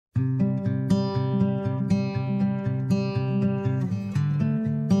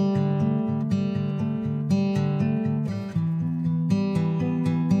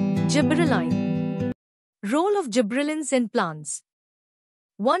Gibberellin. Role of gibberellins in plants.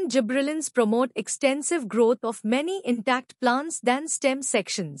 1. Gibberellins promote extensive growth of many intact plants than stem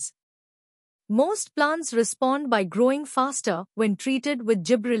sections. Most plants respond by growing faster when treated with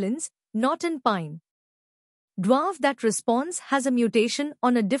gibberellins, not in pine. Dwarf that response has a mutation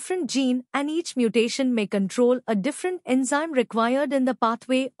on a different gene, and each mutation may control a different enzyme required in the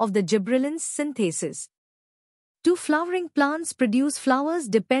pathway of the gibberellins synthesis. 2. Flowering plants produce flowers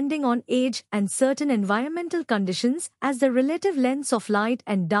depending on age and certain environmental conditions, as the relative lengths of light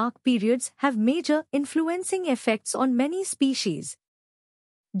and dark periods have major influencing effects on many species.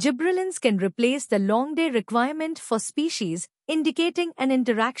 Gibberellins can replace the long day requirement for species, indicating an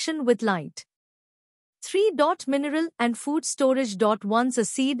interaction with light. 3. Mineral and food storage. Once a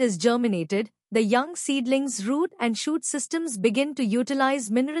seed is germinated, the young seedling's root and shoot systems begin to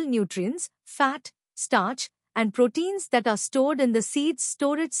utilize mineral nutrients, fat, starch, and proteins that are stored in the seed's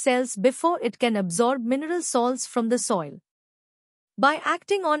storage cells before it can absorb mineral salts from the soil. By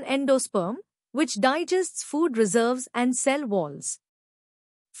acting on endosperm, which digests food reserves and cell walls.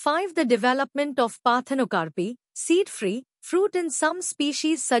 5. The development of parthenocarpy, seed-free, fruit in some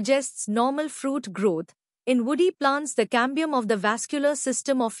species suggests normal fruit growth. In woody plants, the cambium of the vascular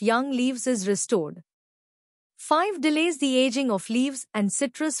system of young leaves is restored. 5. Delays the aging of leaves and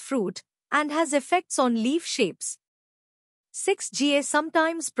citrus fruit, and has effects on leaf shapes. 6. GA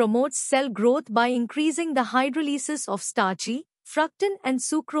sometimes promotes cell growth by increasing the hydrolysis of starchy, fructan and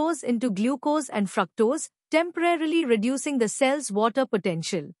sucrose into glucose and fructose, temporarily reducing the cell's water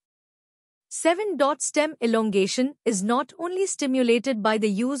potential. 7. Stem elongation is not only stimulated by the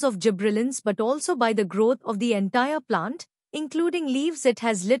use of gibberellins but also by the growth of the entire plant, including leaves. It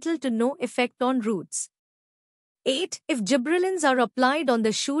has little to no effect on roots. 8. If gibberellins are applied on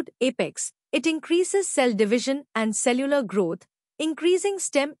the shoot apex, it increases cell division and cellular growth, increasing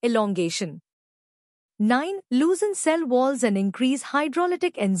stem elongation. 9. Loosen cell walls and increase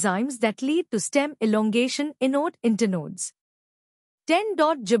hydrolytic enzymes that lead to stem elongation. Note internodes. 10.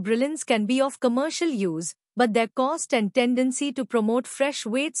 Gibberellins can be of commercial use, but their cost and tendency to promote fresh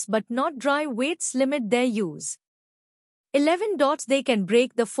weights but not dry weights limit their use. 11. They can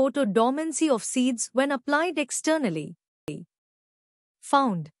break the photodormancy of seeds when applied externally.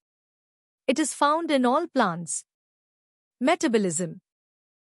 Found. It is found in all plants. Metabolism.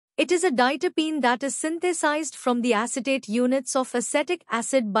 It is a diterpene that is synthesized from the acetate units of acetic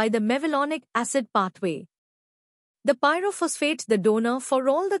acid by the mevalonic acid pathway. The pyrophosphate, the donor for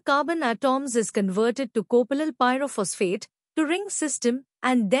all the carbon atoms, is converted to copolyl pyrophosphate, to ring system,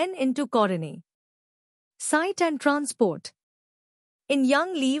 and then into coronae. Site and transport. In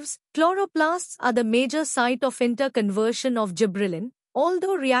young leaves, chloroplasts are the major site of interconversion of gibberellin,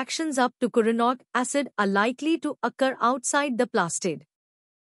 although reactions up to coronic acid are likely to occur outside the plastid.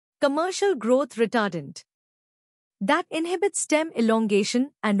 Commercial growth retardant that inhibits stem elongation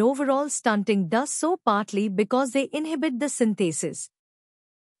and overall stunting does so partly because they inhibit the synthesis.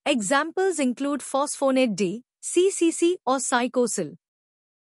 Examples include phosphonate D, CCC or cyclosyl.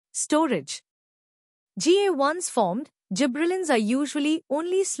 Storage. GA once formed, gibberellins are usually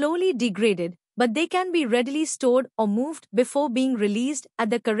only slowly degraded, but they can be readily stored or moved before being released at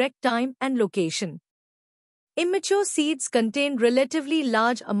the correct time and location. Immature seeds contain relatively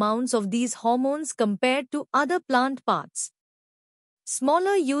large amounts of these hormones compared to other plant parts.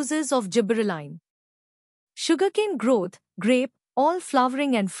 Smaller uses of gibberellin. Sugarcane growth, grape, all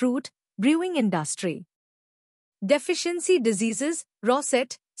flowering and fruit, brewing industry. Deficiency diseases,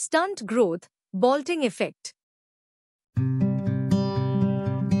 rosette, stunt growth, bolting effect.